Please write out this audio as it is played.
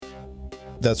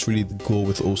that's really the goal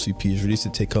with OCP, is really to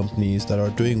take companies that are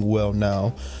doing well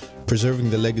now, preserving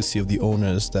the legacy of the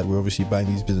owners that we're obviously buying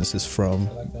these businesses from,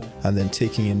 and then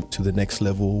taking it to the next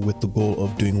level with the goal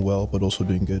of doing well but also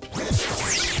doing good.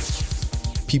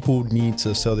 People need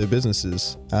to sell their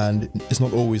businesses, and it's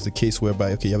not always the case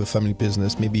whereby, okay, you have a family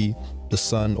business, maybe the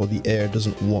son or the heir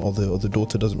doesn't want, or the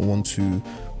daughter doesn't want to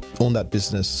own that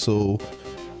business, so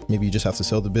maybe you just have to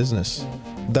sell the business.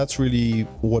 That's really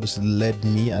what has led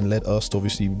me and led us to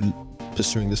obviously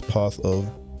pursuing this path of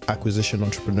acquisition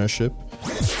entrepreneurship.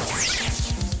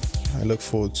 I look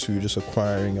forward to just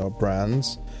acquiring our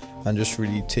brands and just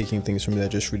really taking things from there,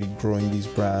 just really growing these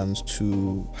brands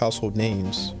to household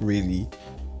names, really,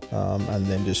 and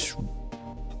then just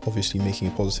obviously making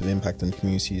a positive impact in the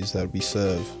communities that we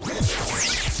serve.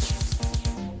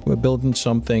 We're building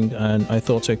something, and I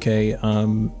thought, okay,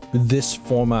 this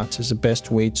format is the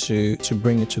best way to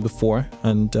bring it to the fore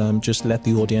and just let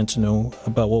the audience know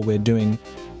about what we're doing.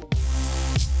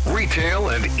 Retail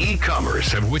and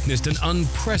e-commerce have witnessed an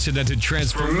unprecedented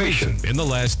transformation in the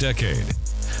last decade.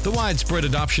 The widespread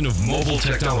adoption of mobile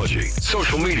technology,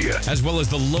 social media, as well as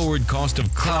the lowered cost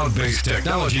of cloud-based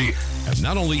technology have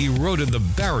not only eroded the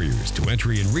barriers to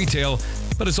entry in retail,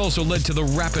 but it's also led to the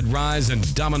rapid rise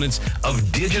and dominance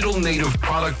of digital native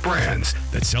product brands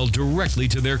that sell directly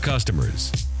to their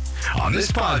customers. On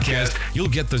this podcast, you'll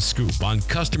get the scoop on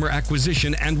customer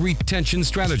acquisition and retention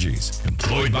strategies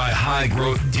employed by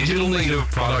high-growth digital native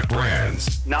product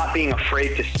brands. Not being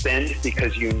afraid to spend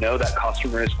because you know that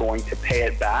customer is going to pay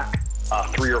it back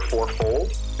 3 or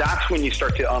 4-fold. That's when you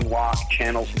start to unlock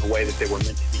channels in the way that they were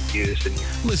meant to be used. And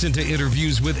listen to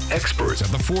interviews with experts at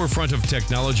the forefront of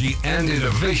technology and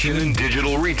innovation in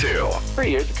digital retail. 3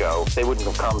 years ago, they wouldn't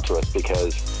have come to us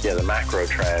because, the macro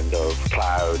trend of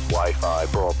cloud, Wi-Fi,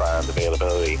 broadband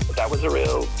availability, that was a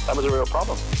real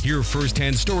problem. Hear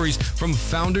firsthand stories from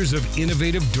founders of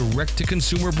innovative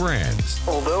direct-to-consumer brands.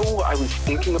 Although I was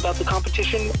thinking about the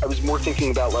competition, I was more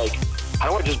thinking about, how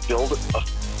do I just build a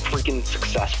freaking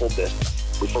successful business?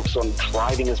 We focus on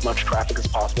driving as much traffic as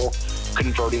possible,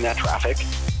 converting that traffic,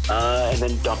 and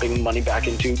then dumping money back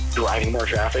into driving more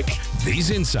traffic.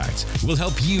 These insights will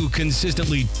help you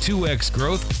consistently 2x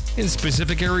growth in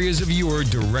specific areas of your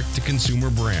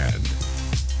direct-to-consumer brand.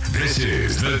 This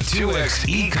is the 2X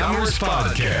E-Commerce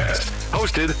Podcast,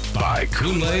 hosted by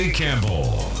Kunle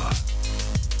Campbell.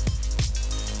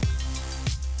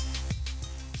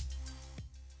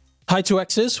 Hi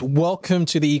 2Xers, welcome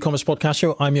to the e-commerce podcast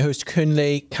show. I'm your host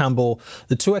Kunle Campbell.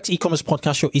 The 2X e-commerce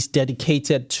podcast show is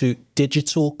dedicated to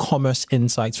digital commerce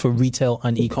insights for retail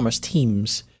and e-commerce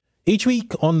teams. Each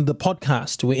week on the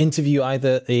podcast, we interview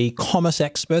either a commerce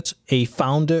expert, a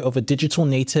founder of a digital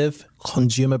native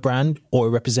consumer brand, or a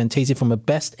representative from a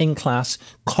best-in-class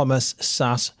commerce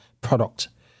SaaS product,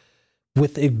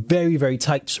 with a very, very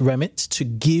tight remit to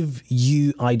give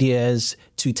you ideas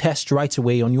to test right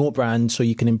away on your brand so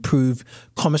you can improve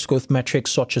commerce growth metrics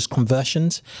such as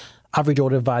conversions, average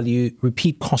order value,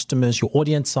 repeat customers, your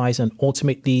audience size, and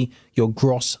ultimately your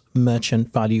gross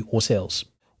merchant value or sales.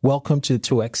 Welcome to the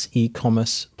 2X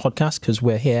e-commerce podcast, because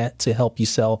we're here to help you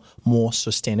sell more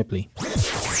sustainably.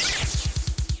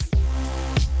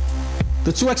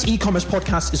 The 2X e-commerce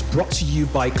podcast is brought to you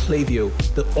by Klaviyo,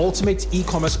 the ultimate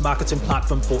e-commerce marketing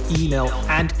platform for email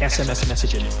and SMS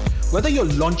messaging. Whether you're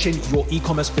launching your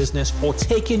e-commerce business or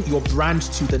taking your brand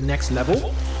to the next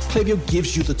level, Klaviyo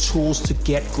gives you the tools to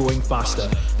get growing faster.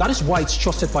 That is why it's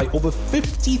trusted by over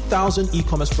 50,000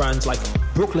 e-commerce brands like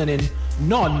Brooklinen,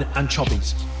 None, and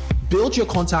Chubbies. Build your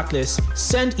contact list,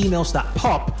 send emails that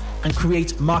pop, and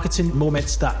create marketing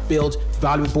moments that build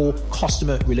valuable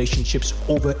customer relationships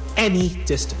over any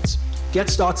distance. Get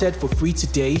started for free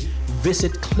today.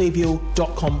 Visit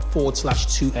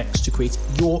klaviyo.com/2x to create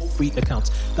your free account.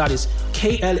 That is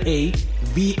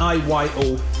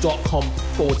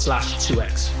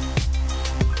klaviyo.com/2x.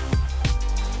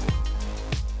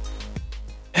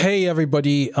 Hey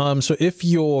everybody, so if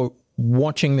you're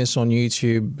watching this on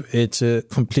YouTube, it's a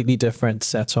completely different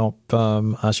setup.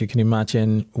 As you can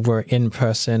imagine, we're in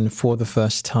person for the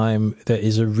first time. There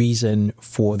is a reason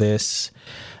for this.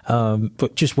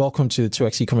 But just welcome to the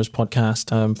 2X e-commerce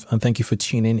podcast, and thank you for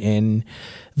tuning in.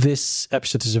 This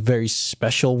episode is a very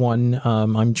special one.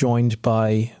 I'm joined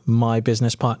by my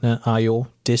business partner, Ayo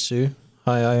Disu.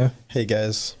 Hi, Ayo. Hey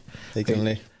guys. Hey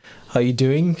Kunle. How are you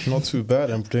doing? Not too bad.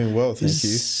 I'm doing well, thank you.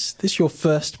 Is this your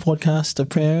first podcast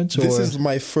appearance? This is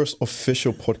my first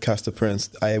official podcast appearance.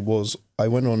 I was I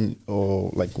went on,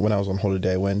 or like when I was on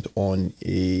holiday, I went on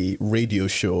a radio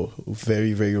show.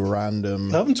 Very, very random.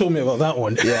 You haven't told me about that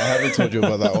one. Yeah, I haven't told you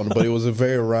about that one, but it was a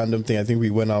very random thing. I think we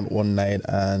went out one night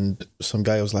and some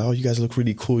guy was like, "Oh, you guys look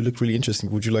really cool. You look really interesting.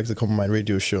 Would you like to come on my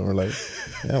radio show?" And we're like,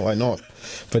 "Yeah, why not?"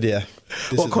 But yeah.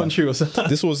 What country was that?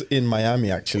 This was in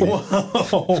Miami, actually. Wow.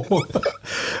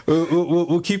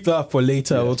 we'll keep that for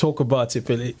later. Yeah. We'll talk about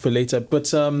it for later.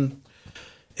 But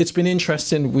it's been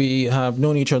interesting. We have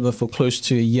known each other for close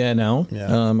to a year now.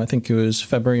 Yeah. I think it was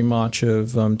February, March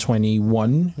of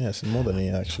 21. Yes, more than a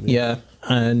year, actually. Yeah,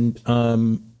 and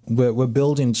we're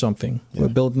building something. Yeah. We're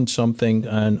building something,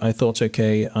 and I thought,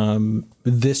 okay,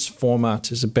 this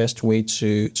format is the best way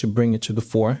to bring it to the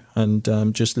fore and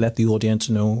just let the audience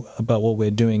know about what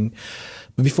we're doing.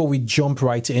 But before we jump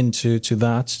right into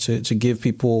that, to give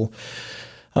people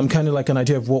kind of like an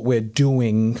idea of what we're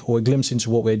doing or a glimpse into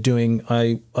what we're doing,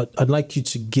 I'd like you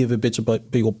to give a bit about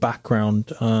your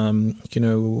background. Who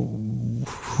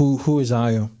is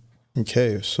Ayo?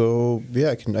 Okay, so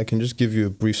yeah, I can just give you a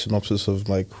brief synopsis of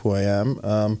like who I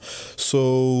am.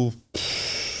 So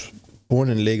born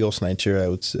in Lagos,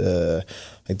 Nigeria,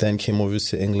 I then came over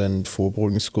to England for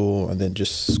boarding school and then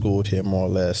just schooled here more or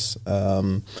less.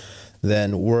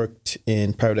 Then worked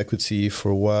in private equity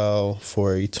for a while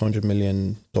for a $200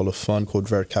 million fund called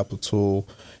Vert Capital,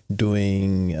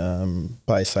 doing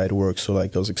buy-side work. So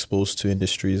like I was exposed to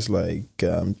industries like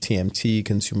TMT,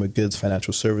 consumer goods,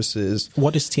 financial services.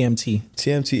 What is TMT?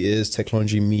 TMT is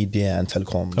technology, media, and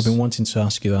telecoms. I've been wanting to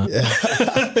ask you that.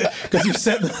 Because you've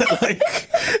said that like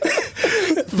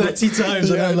 30 times,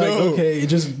 and I'm like, okay,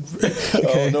 just...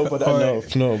 Okay. Oh, no, but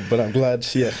but I'm glad.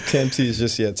 Yeah, TMT is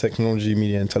just, technology,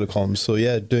 media, and telecoms. So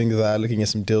yeah, doing that, looking at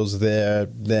some deals there.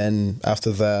 Then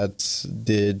after that,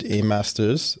 did a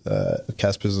master's at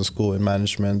Cass Business School in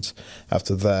management.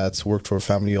 After that, worked for a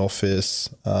family office,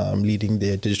 leading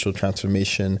their digital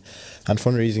transformation and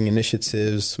fundraising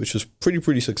initiatives, which was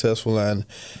pretty successful. And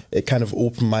it kind of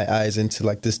opened my eyes into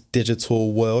like this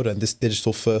digital world and this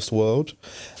digital first world.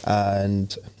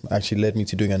 And actually led me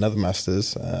to doing another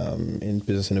master's in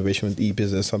business innovation with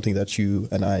e-business, something that you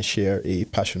and I share a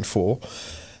passion for.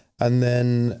 And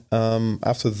then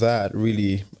after that,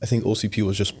 really, I think OCP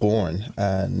was just born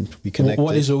and we connected.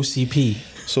 What is OCP?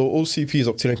 So OCP is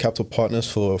Octillion Capital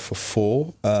Partners for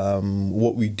FOR.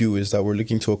 What we do is that we're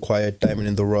looking to acquire diamond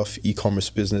in the rough e-commerce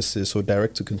businesses, so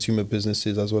direct-to-consumer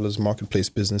businesses as well as marketplace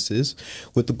businesses,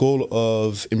 with the goal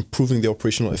of improving the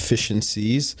operational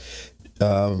efficiencies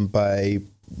by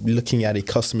looking at a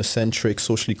customer-centric,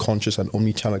 socially conscious and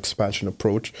omni-channel expansion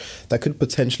approach that could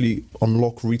potentially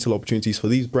unlock retail opportunities for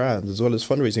these brands as well as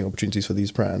fundraising opportunities for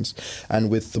these brands. And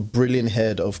with the brilliant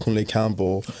head of Kunle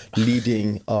Campbell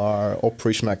leading our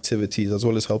operational activities as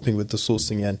well as helping with the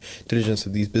sourcing and diligence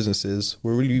of these businesses,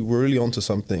 we're really onto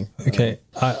something. Okay,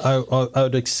 I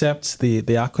would accept the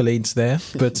accolades there,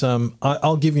 but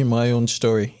I'll give you my own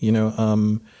story.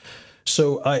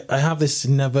 So I have this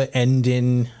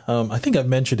never-ending, I think I've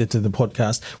mentioned it in the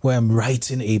podcast, where I'm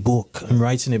writing a book.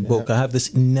 I have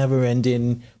this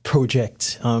never-ending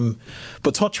project.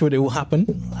 But touch wood, it will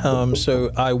happen.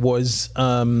 So I was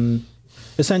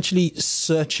essentially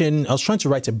searching. I was trying to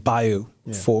write a bio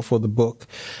for the book.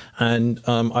 And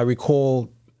I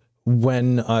recall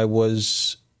when I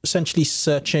was essentially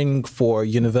searching for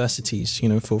universities,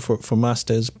 for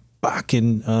masters back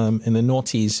in the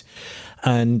noughties.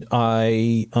 And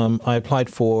I applied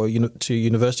to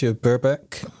University of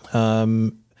Birkbeck,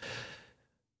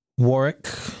 Warwick,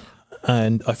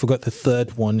 and I forgot the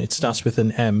third one. It starts with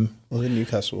an M. Was it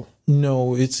Newcastle?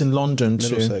 No, it's in London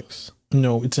too. Middlesex?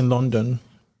 No, it's in London.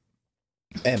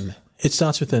 M. It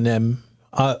starts with an M.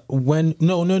 No.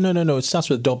 It starts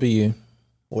with W.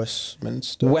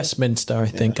 Westminster, I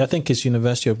think. I think it's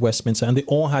University of Westminster, and they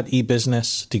all had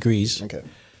e-business degrees. Okay.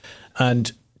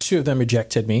 And two of them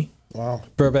rejected me. Wow.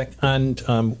 Birkbeck and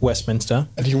Westminster.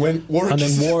 And you went Warwick. And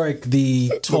then Warwick,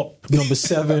 the top number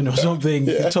 7 or something,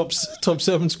 top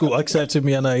 7 school accepted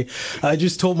me, and I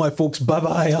just told my folks,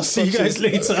 bye-bye, I'll see you guys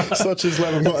later. Such is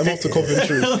life. I'm off to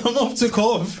Coventry. I'm off to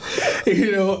Cov.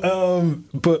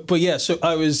 But yeah, so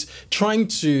I was trying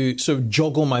to sort of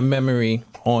juggle my memory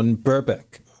on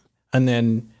Birkbeck, and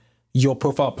then your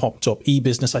profile popped up,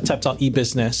 e-business. I tapped out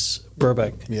e-business,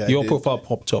 Birkbeck. Yeah, your profile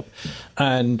popped up.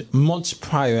 And months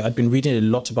prior, I'd been reading a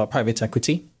lot about private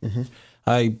equity. Mm-hmm.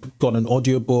 I got an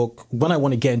audiobook. When I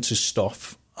want to get into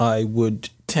stuff, I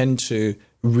would tend to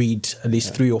read at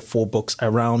least 3 or 4 books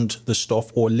around the stuff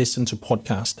or listen to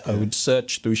podcasts. I would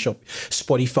search through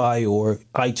Spotify or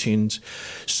iTunes.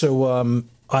 So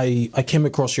I came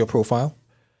across your profile,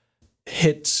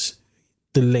 hit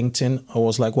the LinkedIn, I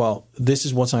was like, well, this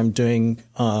is what I'm doing.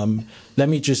 Let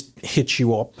me just hit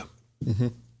you up. Mm-hmm.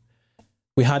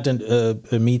 We had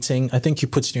a meeting. I think you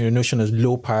put it in your notion as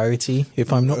low priority,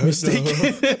 if I'm not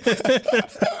mistaken.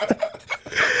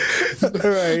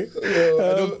 Right.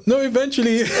 No,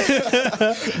 eventually.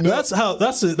 That's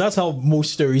how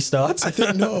most stories start. I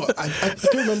don't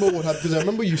remember what happened, because I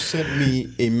remember you sent me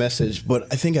a message, but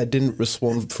I think I didn't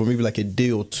respond for maybe like a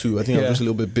day or two. I think I was just a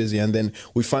little bit busy, and then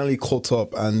we finally caught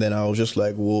up, and then I was just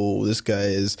like, whoa, this guy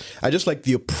is... I just like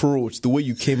the approach, the way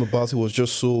you came about it was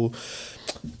just so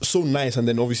nice. And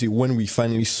then obviously when we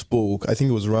finally spoke, I think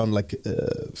it was around like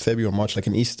February or March, like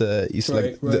an Easter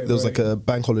there was like a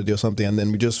bank holiday or something, and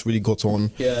then we just really got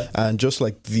on. And just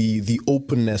like the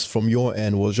openness from your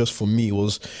end was just, for me,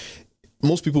 was...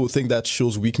 Most people would think that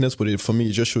shows weakness, but for me,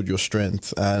 it just showed your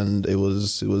strength, and it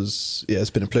was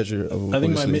it's been a pleasure. I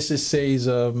think my missus says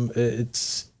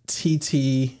it's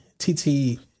TTI,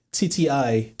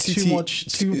 too much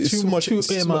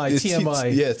TMI.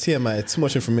 Yeah, TMI, too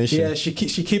much information. Yeah, she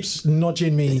keeps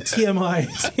nudging me. TMI.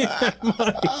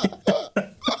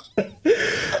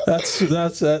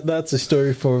 That's a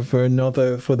story for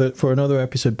another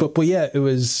episode. But yeah, it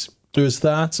was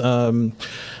that,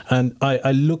 and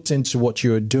I looked into what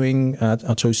you were doing at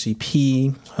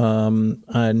OCP,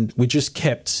 and we just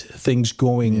kept things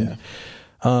going. Yeah.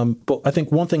 But I think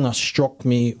one thing that struck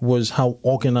me was how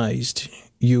organized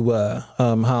you were,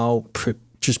 how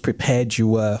just prepared you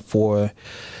were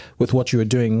with what you were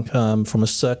doing, from a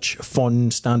search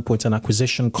fund standpoint, an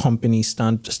acquisition company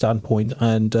standpoint,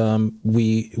 and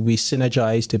we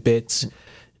synergized a bit,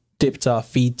 dipped our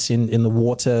feet in the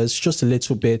waters just a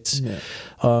little bit. Yeah.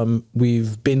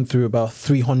 We've been through about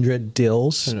 300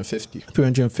 deals,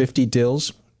 350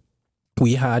 deals.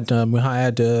 We hired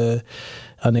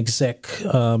an exec,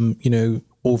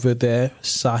 over there,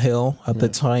 Sahil at the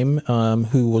time,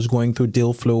 who was going through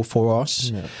deal flow for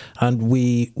us, and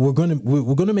we were going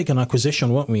to make an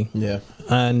acquisition, weren't we? Yeah.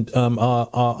 And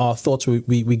our thoughts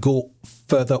we go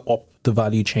further up the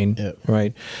value chain,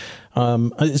 right?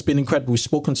 It's been incredible. We've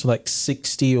spoken to like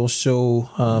 60 or so,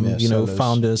 sellers.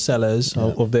 Founders, sellers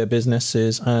of their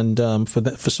businesses, and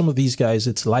for some of these guys,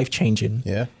 it's life changing.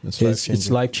 Yeah, it's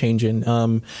life changing.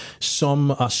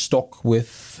 Some are stuck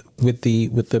with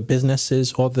the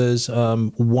businesses. Others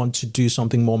want to do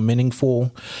something more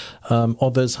meaningful.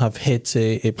 Others have hit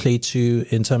a plateau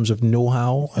in terms of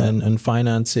know-how and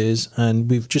finances, and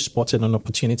we've just spotted an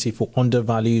opportunity for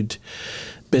undervalued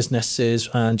businesses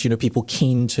and people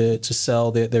keen to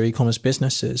sell their e-commerce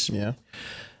businesses.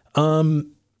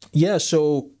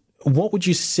 So what would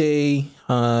you say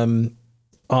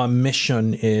our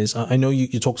mission is? I know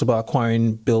you talked about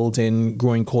acquiring, building,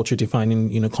 growing culture,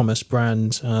 defining commerce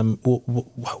brands.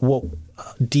 What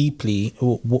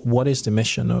is the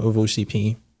mission of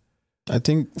OCP? I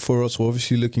think for us, we're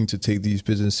obviously looking to take these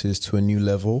businesses to a new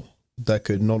level that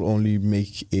could not only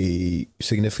make a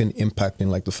significant impact in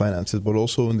like the finances, but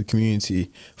also in the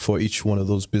community for each one of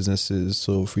those businesses.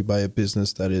 So if we buy a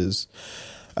business that is,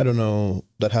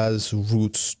 that has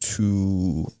roots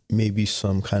to maybe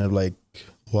some kind of like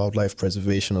wildlife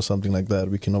preservation or something like that,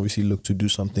 we can obviously look to do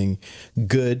something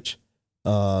good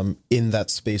in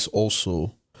that space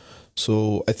also.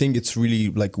 So I think it's really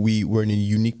like we're in a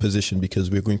unique position because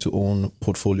we're going to own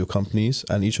portfolio companies,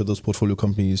 and each of those portfolio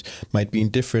companies might be in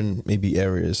different maybe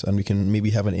areas, and we can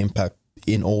maybe have an impact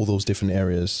in all those different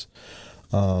areas.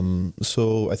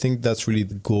 So I think that's really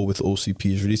the goal with OCP,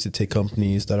 is really to take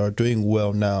companies that are doing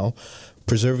well now,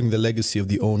 preserving the legacy of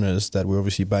the owners that we're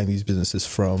obviously buying these businesses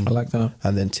from. I like that.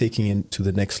 And then taking it to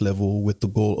the next level with the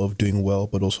goal of doing well,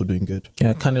 but also doing good.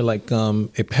 Yeah, kind of like a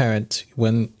parent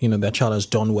when, their child has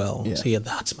done well. Yeah. So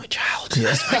that's my child. Yeah.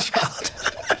 That's my child.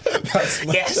 That's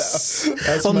my child.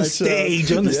 That's on my the stage,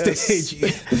 child. On the stage.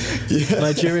 Yeah.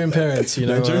 Nigerian parents, You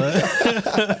have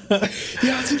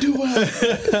to do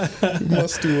well. You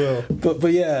must do well.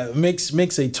 But yeah, makes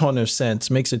a ton of sense.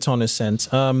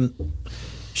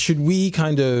 Should we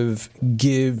kind of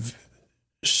give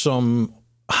some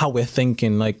how we're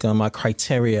thinking, like our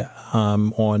criteria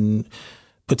on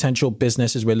potential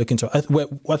businesses we're looking to? I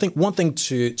think one thing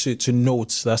to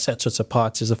note that sets us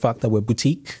apart is the fact that we're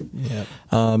boutique. Yeah.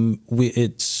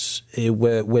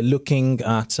 We're looking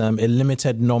at a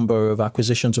limited number of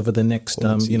acquisitions over the next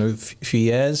few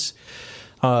years.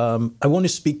 I want to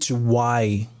speak to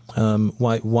why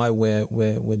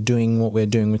we're doing what we're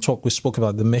doing. We spoke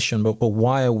about the mission, but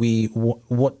why are we?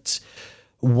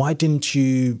 Why didn't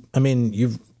you? I mean,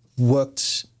 you've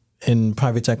worked in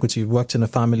private equity, you've worked in a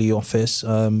family office.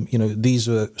 These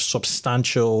are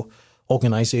substantial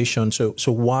organizations. So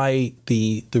why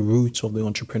the route of the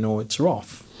entrepreneur? It's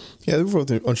rough. Yeah, the role of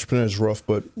the entrepreneur is rough,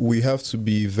 but we have to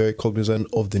be very cognizant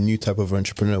of the new type of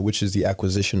entrepreneur, which is the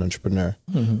acquisition entrepreneur,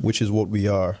 which is what we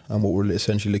are and what we're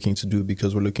essentially looking to do,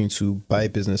 because we're looking to buy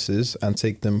businesses and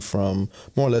take them from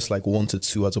more or less like 1 to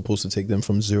 2, as opposed to take them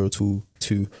from 0 to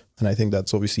 2. And I think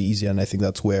that's obviously easier, and I think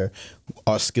that's where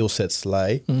our skill sets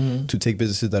lie, to take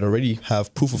businesses that already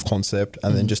have proof of concept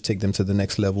and then just take them to the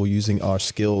next level using our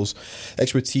skills,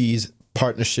 expertise,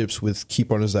 partnerships with key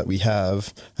partners that we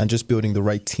have, and just building the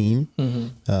right team.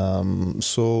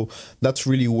 So that's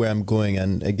really where I'm going.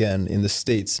 And again, in the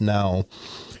States now,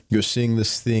 you're seeing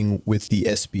this thing with the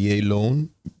SBA loan,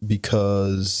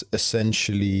 because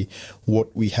essentially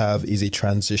what we have is a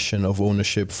transition of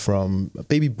ownership from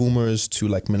baby boomers to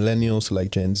like millennials to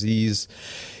like Gen Zs,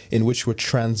 in which we're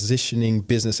transitioning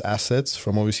business assets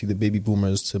from obviously the baby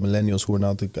boomers to millennials, who are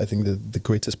now I think the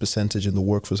greatest percentage in the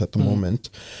workforce at the moment.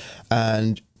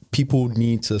 And people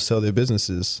need to sell their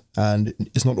businesses. And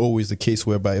it's not always the case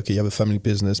whereby, okay, you have a family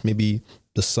business, maybe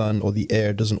the son or the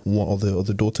heir doesn't want, or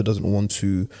the daughter doesn't want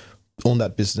to own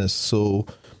that business. So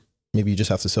maybe you just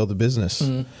have to sell the business.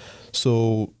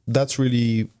 So that's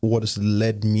really what has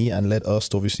led me and led us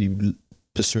to obviously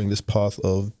pursuing this path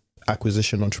of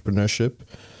acquisition entrepreneurship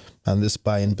and this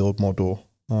buy and build model.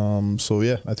 So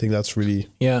yeah, I think that's really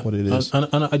what it is.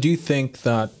 And I do think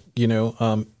that, you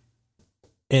know,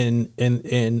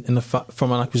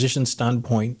 from an acquisition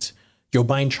standpoint, you're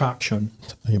buying traction.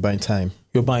 You're buying time.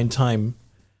 You're buying time.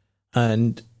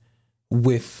 And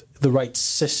with the right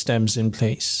systems in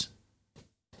place,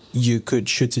 you could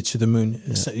shoot it to the moon.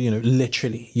 Yeah. So, you know,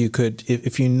 literally, you could,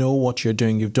 if you know what you're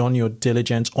doing, you've done your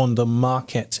diligence on the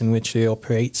market in which they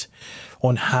operate,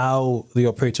 on how the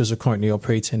operators are currently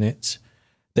operating it,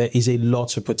 there is a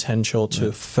lot of potential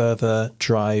to further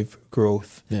drive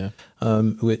growth,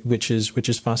 which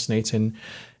is fascinating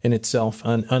in itself.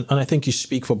 And I think you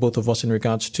speak for both of us in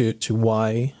regards to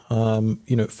why.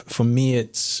 You know, for me,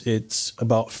 it's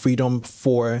about freedom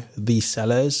for the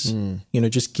sellers. You know,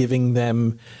 just giving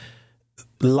them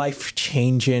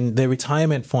life-changing, their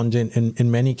retirement fund in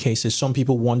many cases. Some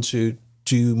people want to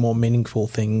do more meaningful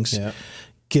things.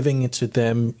 Giving it to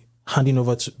them, handing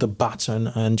over the baton,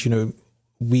 and, you know,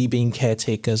 we being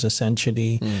caretakers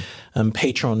essentially,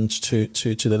 patrons to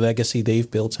the legacy they've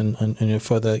built, and you know,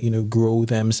 further, you know, grow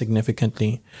them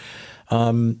significantly,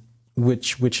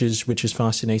 which is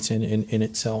fascinating in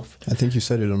itself. I think you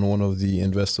said it on one of the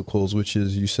investor calls, which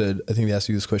is, you said, I think they asked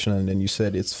you this question, and then you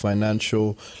said it's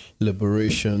financial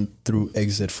liberation through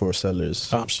exit for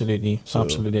sellers. Absolutely.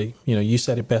 You know, you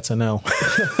said it better now.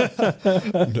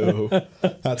 No,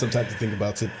 I had some time to think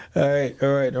about it. All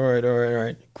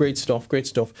right. Great stuff.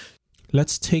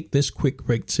 Let's take this quick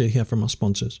break to hear from our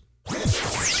sponsors.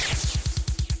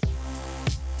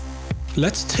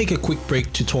 Let's take a quick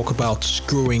break to talk about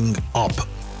screwing up.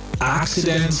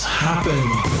 Accidents happen.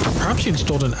 Perhaps you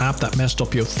installed an app that messed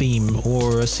up your theme,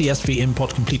 or a CSV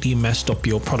import completely messed up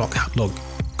your product catalog.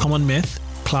 Common myth: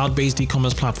 cloud-based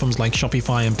e-commerce platforms like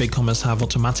Shopify and BigCommerce have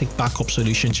automatic backup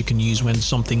solutions you can use when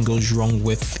something goes wrong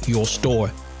with your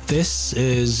store. This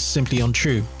is simply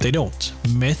untrue. They don't.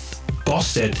 Myth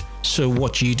busted. So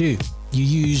what do? You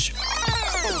use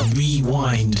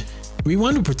Rewind.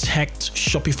 Rewind will protect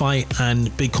Shopify and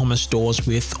BigCommerce stores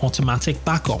with automatic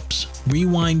backups.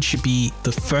 Rewind should be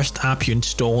the first app you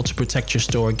install to protect your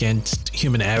store against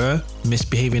human error,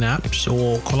 misbehaving apps,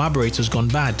 or collaborators gone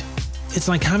bad. It's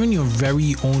like having your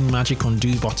very own magic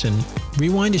undo button.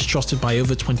 Rewind is trusted by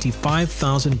over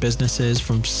 25,000 businesses,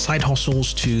 from side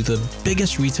hustles to the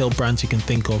biggest retail brands you can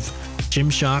think of.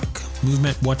 Gymshark,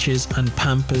 Movement Watches, and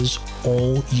Pampers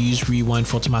all use Rewind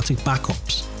for automatic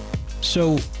backups.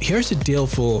 So here's the deal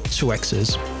for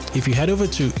 2X's. If you head over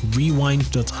to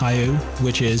rewind.io,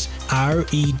 which is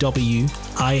rewind.io,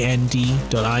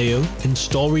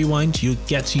 install Rewind, you'll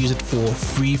get to use it for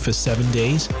free for 7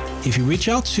 days. If you reach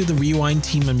out to the Rewind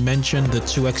team and mention the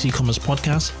 2X e-commerce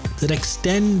podcast, they'll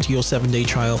extend your 7-day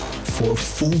trial for a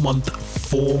full month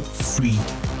for free.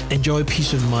 Enjoy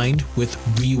peace of mind with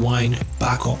Rewind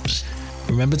backups.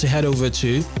 Remember to head over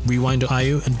to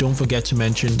rewind.io, and don't forget to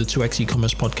mention the 2X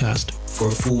e-commerce podcast for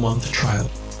a full month trial.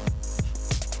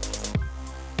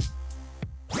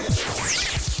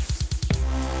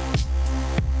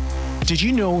 Did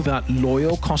you know that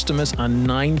loyal customers are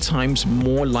 9 times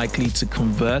more likely to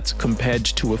convert compared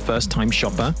to a first-time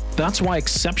shopper? That's why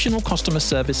exceptional customer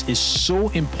service is so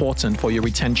important for your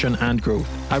retention and growth.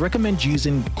 I recommend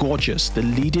using Gorgias, the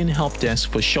leading help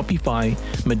desk for Shopify,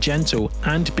 Magento,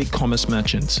 and BigCommerce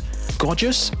merchants.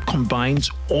 Gorgias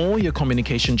combines all your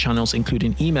communication channels,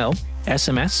 including email,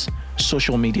 SMS,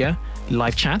 social media,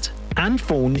 live chat, and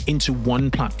phone into one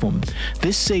platform.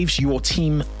 This saves your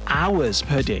team hours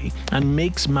per day and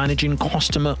makes managing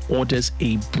customer orders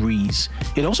a breeze.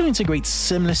 It also integrates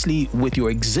seamlessly with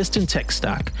your existing tech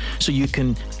stack, so you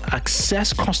can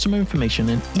access customer information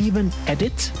and even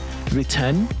edit,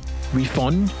 return,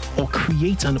 refund, or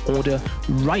create an order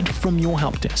right from your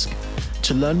help desk.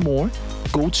 To learn more,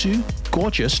 go to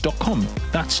gorgias.com.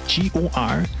 That's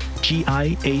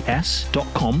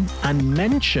GORGIAS.com and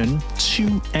mention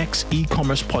 2X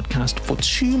e-commerce podcast for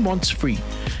 2 months free.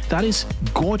 That is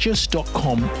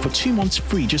gorgias.com for 2 months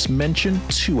free. Just mention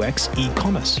 2X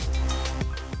e-commerce.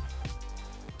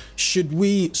 Should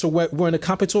we? So we're in a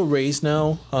capital raise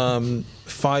now.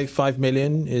 5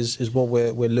 million is what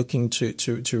we're looking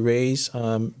to raise.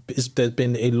 There's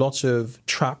been a lot of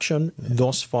traction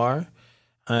thus far.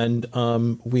 And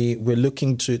we're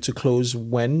looking to close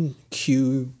when?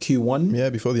 Q1? Yeah,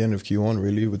 before the end of Q1,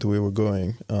 really, with the way we're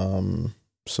going.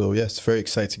 So, yeah, it's very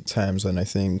exciting times. And I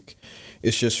think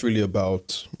it's just really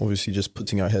about, obviously, just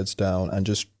putting our heads down and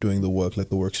just doing the work, let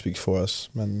the work speak for us.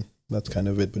 And that's kind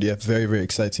of it. But, yeah, very, very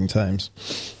exciting times.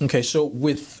 Okay, so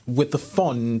with the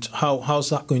fund, how's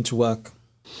that going to work?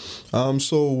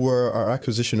 So our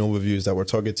acquisition overview is that we're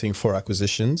targeting 4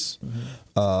 acquisitions.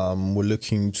 Mm-hmm. We're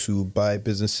looking to buy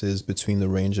businesses between the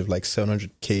range of like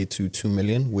 700K to 2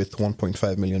 million, with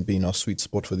 1.5 million being our sweet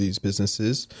spot for these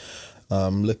businesses.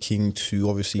 Looking to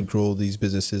obviously grow these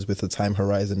businesses with a time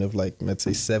horizon of like, let's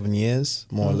say 7 years,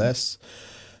 more or less.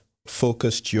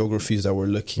 Focused geographies that we're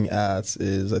looking at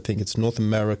is, I think it's North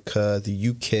America, the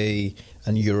UK,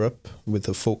 and Europe, with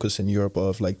a focus in Europe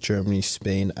of like Germany,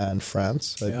 Spain, and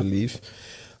France, I believe.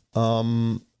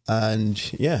 And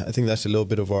yeah, I think that's a little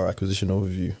bit of our acquisition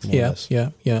overview.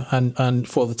 Yeah. And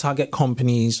for the target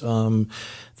companies,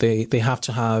 they have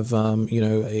to have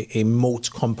a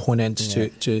moat component to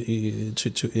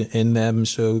in them.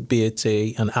 So be it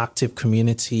an active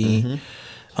community. Mm-hmm.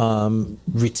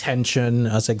 Retention,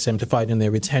 as exemplified in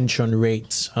their retention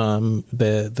rates,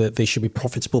 they should be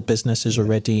profitable businesses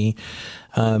already.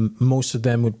 Most of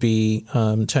them would be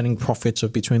turning profits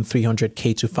of between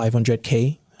 300K to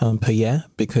 500K per year,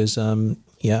 because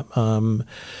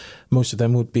most of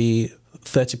them would be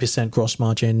 30% gross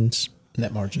margins.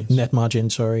 Net margin,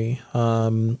 sorry.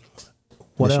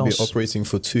 What they should else? Be operating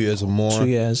for 2 years or more. 2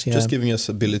 years, yeah. Just giving us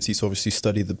ability to obviously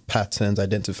study the patterns,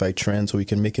 identify trends, so we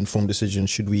can make informed decisions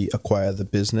should we acquire the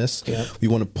business. Yeah. We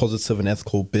want a positive and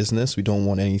ethical business. We don't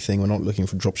want anything. We're not looking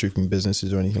for dropshipping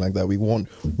businesses or anything like that. We want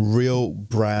real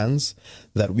brands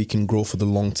that we can grow for the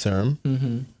long term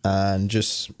and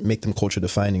just make them culture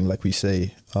defining, like we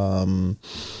say.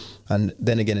 And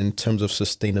then again, in terms of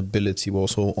sustainability, we're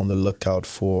also on the lookout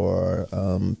for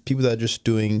people that are just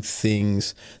doing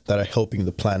things that are helping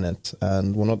the planet.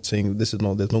 And we're not saying there's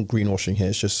no greenwashing here.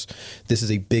 It's just, this is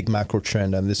a big macro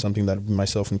trend, and this is something that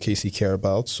myself and Casey care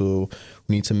about. So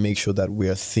we need to make sure that we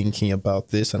are thinking about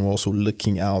this, and we're also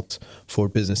looking out for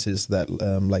businesses that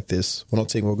like this. We're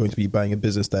not saying we're going to be buying a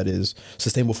business that is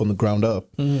sustainable from the ground up.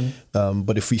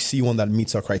 But if we see one that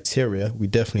meets our criteria, we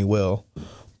definitely will.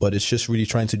 But it's just really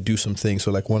trying to do some things. So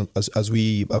like as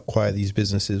we acquire these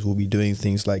businesses, we'll be doing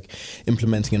things like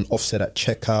implementing an offset at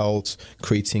checkout,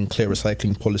 creating clear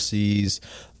recycling policies,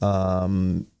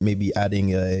 maybe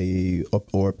adding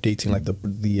or updating like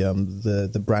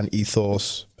the brand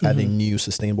ethos, adding new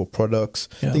sustainable products,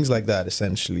 things like that.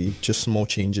 Essentially, just small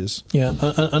changes. Yeah,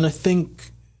 and I think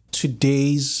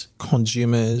today's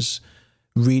consumers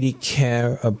really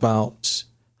care about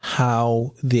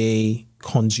how they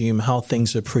consume, how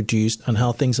things are produced, and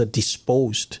how things are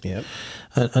disposed. Yep.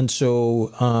 And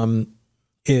so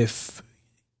if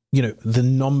the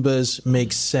numbers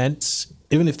make sense,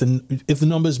 even if the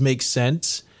numbers make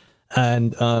sense,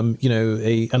 and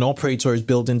an operator is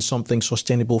building something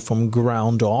sustainable from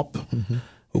ground up,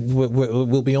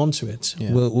 we'll be onto it.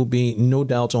 Yeah. We'll be no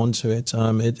doubt onto it.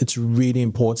 It's really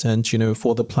important,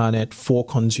 for the planet, for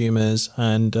consumers,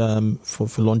 and for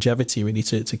longevity, really,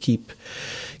 to keep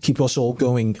us all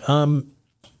going.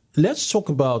 Let's talk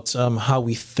about how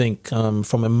we think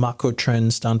from a macro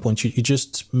trend standpoint. You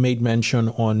just made mention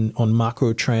on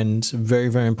macro trends. Very,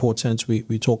 very important.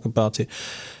 We talk about it.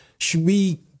 Should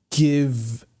we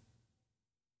give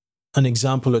an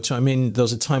example or two? I mean, there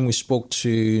was a time we spoke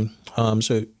to,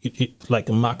 like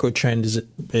a macro trend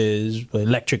is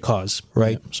electric cars,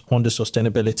 right? Yeah. Under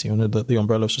sustainability, under the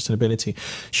umbrella of sustainability.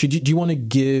 Do you want to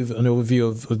give an overview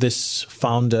of this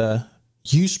founder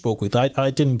you spoke with?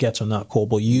 I didn't get on that call,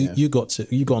 but you got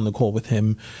on the call with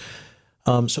him.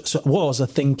 So what was the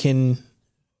thinking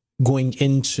going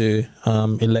into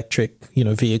electric,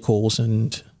 vehicles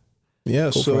and?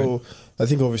 Yeah, so I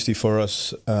think obviously for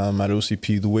us at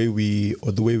OCP, the way we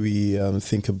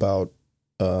think about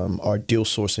our deal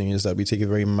sourcing is that we take a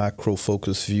very macro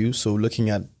focused view. So looking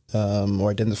at or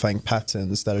identifying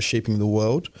patterns that are shaping the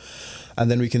world,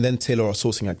 and then we can then tailor our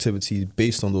sourcing activity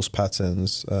based on those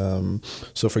patterns.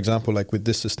 So for example, like with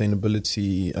this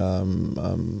sustainability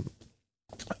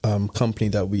company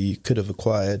that we could have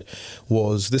acquired,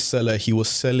 was this seller. He was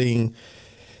selling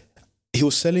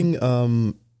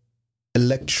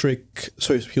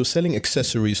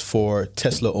accessories for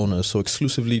Tesla owners, so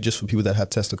exclusively just for people that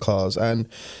had Tesla cars. And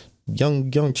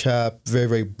young chap, very,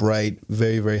 very bright,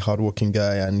 very, very hardworking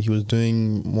guy, and he was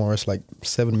doing more or less like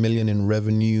 7 million in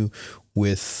revenue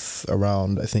with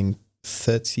around, I think,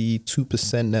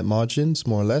 32% net margins,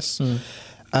 more or less.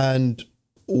 And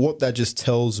what that just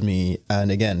tells me, and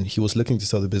again, he was looking to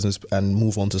sell the business and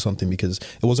move on to something because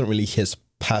it wasn't really his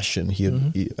passion.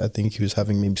 I think he was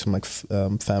having maybe some like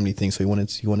family things, so he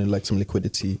wanted like some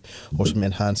liquidity or some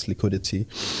enhanced liquidity.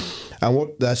 And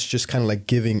what that's just kind of like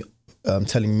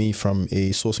telling me from a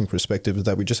sourcing perspective is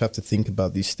that we just have to think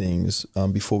about these things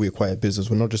before we acquire business.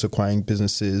 We're not just acquiring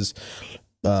businesses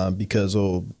because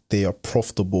they are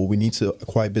profitable. We need to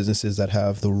acquire businesses that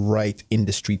have the right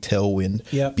industry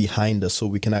tailwind behind us, so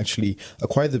we can actually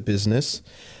acquire the business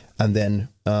and then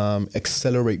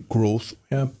accelerate growth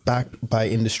backed by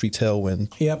industry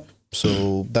tailwind.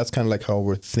 So that's kind of like how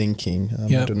we're thinking.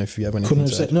 I don't know if you have anything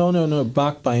to add. No.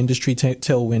 Backed by industry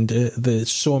tailwind,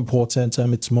 it's so important.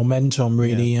 It's momentum,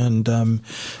 really, and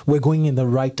we're going in the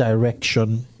right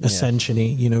direction,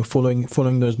 essentially.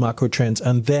 Following those macro trends,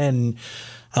 and then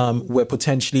we're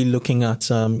potentially looking at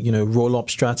roll-up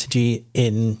strategy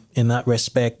in that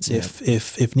respect.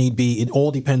 If need be, it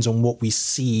all depends on what we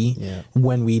see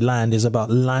when we land. Is about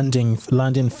landing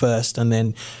first, and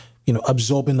then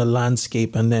absorbing the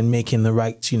landscape and then making the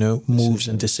right, moves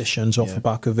and decisions off the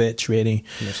back of it, really.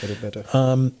 Said it better.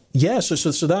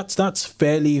 So that's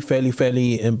fairly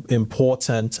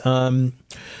important.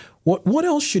 What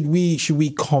else should we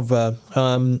cover?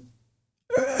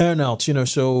 Earnouts,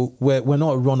 so we're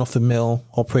not a run of the mill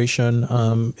operation.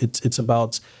 It's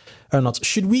about earnouts.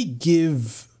 Should we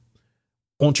give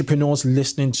entrepreneurs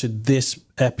listening to this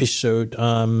episode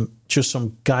just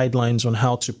some guidelines on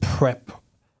how to prep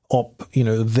up,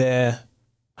 their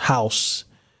house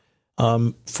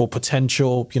for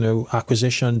potential,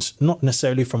 acquisitions, not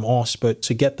necessarily from us, but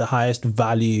to get the highest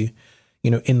value,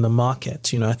 in the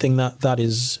market? I think that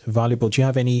is valuable. Do you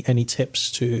have any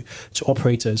tips to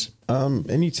operators?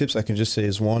 Any tips I can just say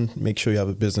is, one, make sure you have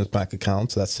a business bank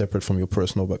account that's separate from your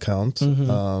personal account.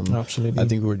 Absolutely. I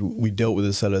think we dealt with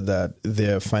a seller that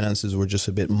their finances were just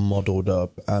a bit muddled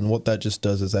up, and what that just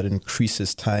does is that it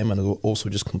increases time and also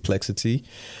just complexity.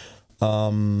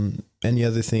 Any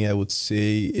other thing I would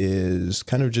say is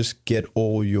kind of just get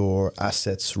all your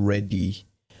assets ready.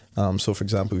 So for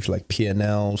example, if like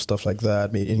P&L, stuff like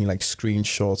that, maybe any like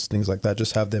screenshots, things like that,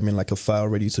 just have them in like a file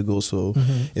ready to go. So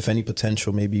if any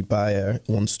potential maybe buyer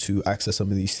wants to access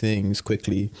some of these things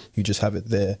quickly, you just have it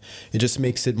there. It just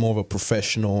makes it more of a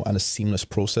professional and a seamless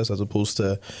process, as opposed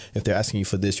to if they're asking you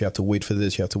for this, you have to wait for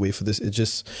this, you have to wait for this. It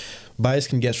just, buyers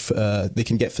can get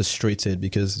frustrated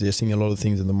because they're seeing a lot of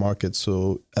things in the market.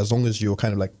 So as long as you're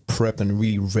kind of like prepped and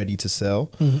really ready to sell,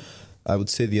 I would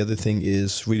say the other thing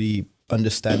is really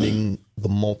understanding the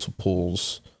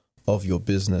multiples of your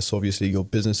business. Obviously, your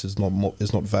business is not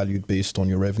valued based on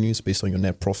your revenues, based on your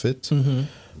net profit.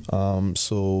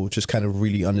 So just kind of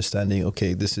really understanding,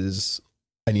 okay,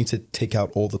 I need to take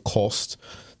out all the cost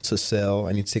to sell.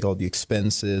 I need to take out the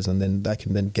expenses, and then I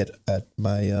can then get at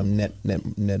my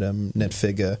net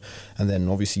figure, and then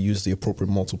obviously use the appropriate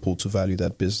multiple to value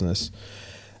that business.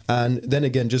 And then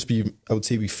again, I would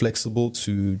say be flexible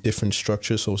to different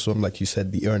structures. So some, like you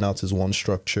said, the earnout is one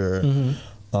structure.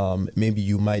 Maybe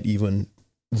you might even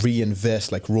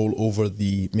reinvest, like roll over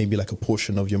maybe like a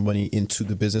portion of your money into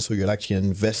the business, so you're actually an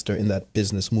investor in that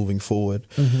business moving forward.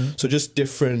 So just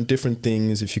different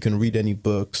things. If you can read any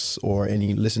books or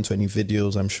listen to any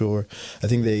videos, I'm sure. I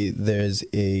think there's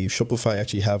a Shopify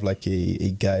actually have like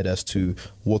a guide as to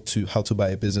how to buy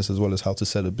a business as well as how to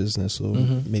sell a business. So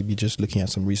maybe just looking at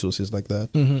some resources like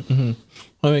that.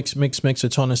 That makes a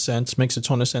ton of sense.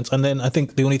 And then I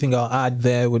think the only thing I'll add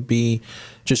there would be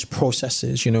just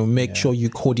processes. Make sure you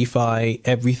codify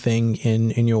everything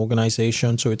in your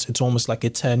organization. So it's almost like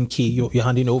a turnkey. You're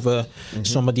handing over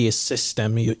somebody a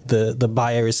system, the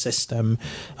buyer a system.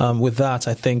 With that,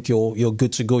 I think you're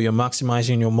good to go. You're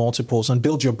maximizing your multiples and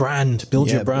build your brand.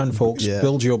 Build your brand, folks. Yeah.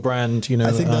 Build your brand. You know,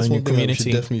 I think that's in one your thing community.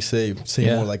 we should definitely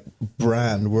say more like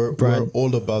brand. We're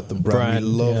all about the brand.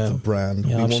 We love the brand.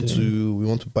 Yeah, we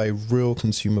want to buy real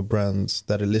consumer brands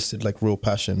that elicit like real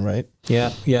passion, right?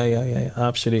 Yeah.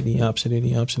 Absolutely.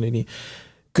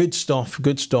 Good stuff.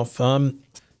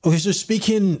 Okay, so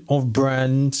speaking of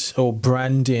brand or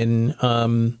branding,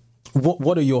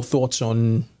 what are your thoughts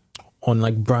on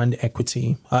like brand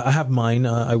equity? I have mine.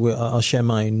 I'll share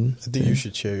mine. I think you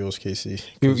should share yours, Casey.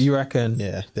 You reckon?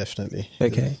 Yeah, definitely.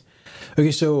 Okay.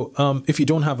 So if you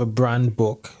don't have a brand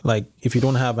book, like if you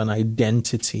don't have an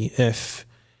identity, if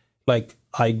like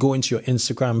I go into your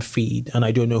Instagram feed and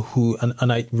I don't know who,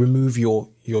 and I remove your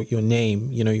name,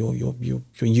 you know, your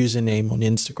username on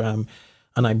Instagram,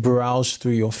 and I browse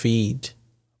through your feed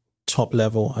top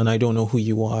level and I don't know who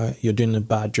you are, you're doing a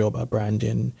bad job at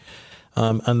branding.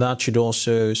 And that should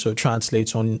also sort of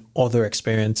translate on other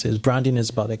experiences. Branding is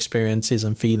about experiences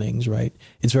and feelings, right?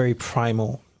 It's very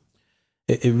primal.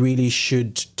 It really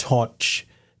should touch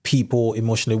people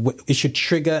emotionally. It should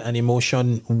trigger an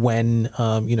emotion when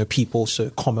people sort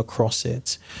of come across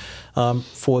it.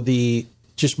 For the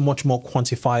just much more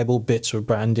quantifiable bits of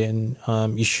branding,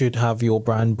 you should have your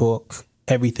brand book.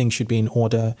 Everything should be in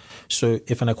order. So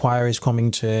if an acquirer is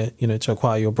coming to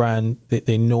acquire your brand,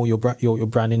 they know your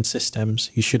branding systems.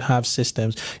 You should have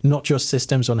systems, not just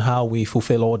systems on how we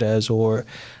fulfill orders or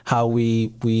how we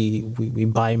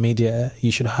buy media.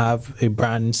 You should have a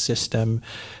brand system,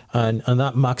 and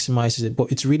that maximizes it.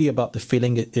 But it's really about the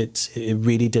feeling it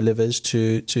really delivers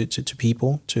to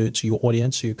people, to your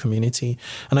audience, to your community.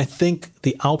 And I think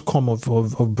the outcome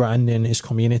of branding is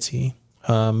community.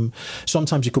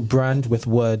 Sometimes you could brand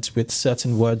with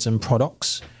certain words and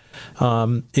products.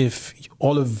 If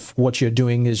all of what you're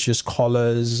doing is just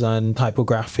colors and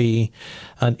typography,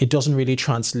 and it doesn't really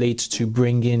translate to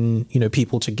bring in,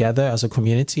 people together as a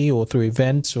community or through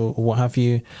events or what have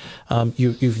you,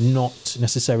 you've not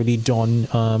necessarily done,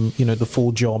 the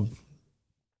full job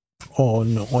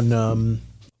on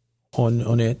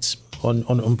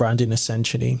branding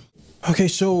essentially. Okay,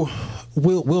 so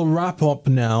we'll wrap up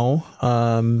now.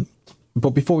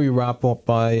 But before we wrap up,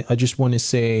 I just want to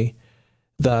say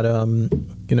that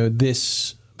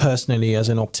this personally, as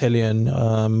an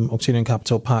Octillion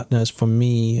Capital Partners, for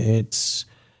me, it's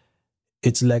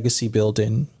legacy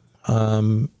building.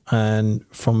 And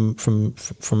from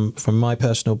my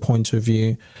personal point of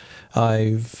view,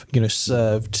 I've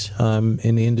served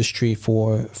in the industry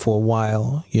for a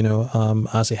while,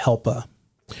 as a helper.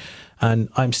 And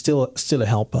I'm still a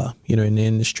helper, in the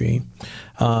industry.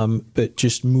 But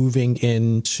just moving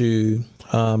into,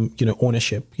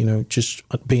 ownership, just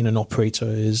being an operator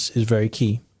is very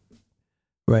key,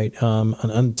 right?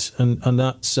 And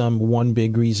that's one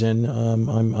big reason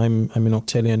I'm an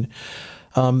Octillion.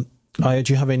 Do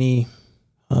you have any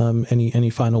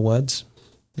final words?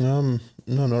 No,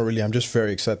 not really. I'm just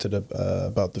very excited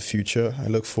about the future. I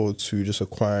look forward to just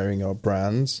acquiring our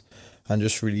brands and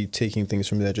just really taking things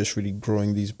from there, just really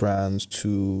growing these brands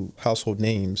to household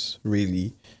names,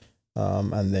 really.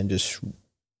 And then just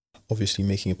obviously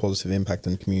making a positive impact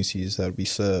on the communities that we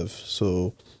serve.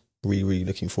 So really, really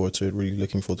looking forward to it. Really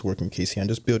looking forward to working with Casey and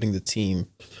just building the team,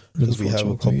 because we have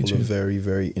a couple of very,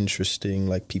 very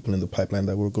interesting people in the pipeline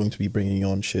that we're going to be bringing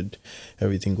on should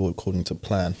everything go according to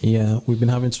plan. Yeah, we've been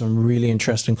having some really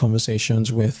interesting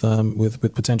conversations with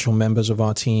potential members of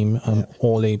our team,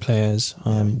 all A players,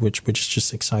 which is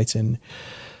just exciting.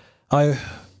 I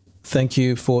thank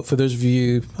you for those of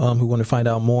you who want to find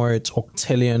out more. It's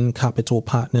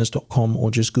octillioncapitalpartners.com,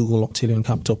 or just Google Octillion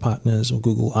Capital Partners, or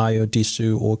Google Ayo,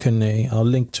 Disu, or Kune. I'll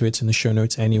link to it in the show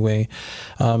notes anyway.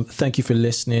 Thank you for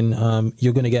listening.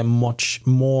 You're going to get much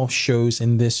more shows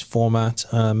in this format.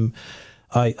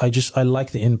 I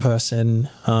like the in-person.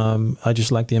 I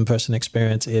just like the in-person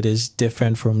experience. It is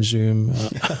different from Zoom,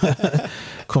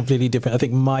 completely different. I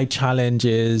think my challenge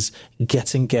is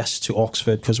getting guests to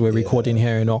Oxford, because we're recording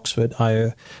here in Oxford.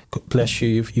 Bless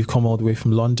you, you've come all the way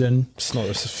from London. It's not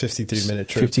a 53-minute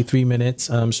trip. 53 minutes.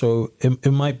 So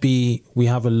it might be we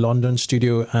have a London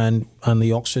studio and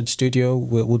the Oxford studio.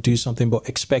 We'll do something, but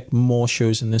expect more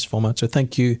shows in this format. So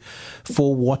thank you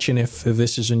for watching if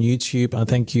this is on YouTube, and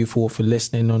thank you for listening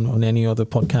on any other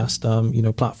podcast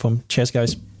platform. Cheers,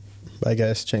 guys. Bye,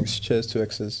 guys. Thanks. Cheers to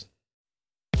X's.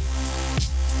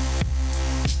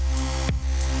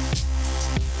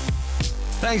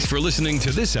 Thanks for listening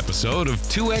to this episode of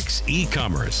 2X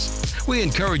E-Commerce. We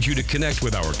encourage you to connect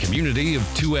with our community of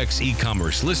 2X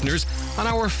E-Commerce listeners on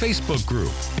our Facebook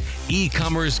group,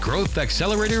 E-Commerce Growth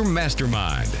Accelerator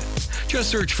Mastermind. Just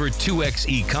search for 2X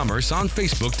E-Commerce on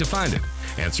Facebook to find it.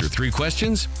 Answer 3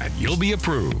 questions and you'll be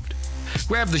approved.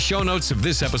 Grab the show notes of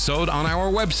this episode on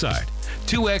our website,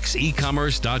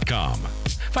 2xecommerce.com.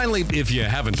 Finally, if you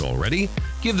haven't already,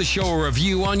 give the show a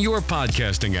review on your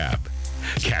podcasting app.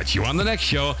 Catch you on the next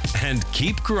show and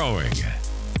keep growing.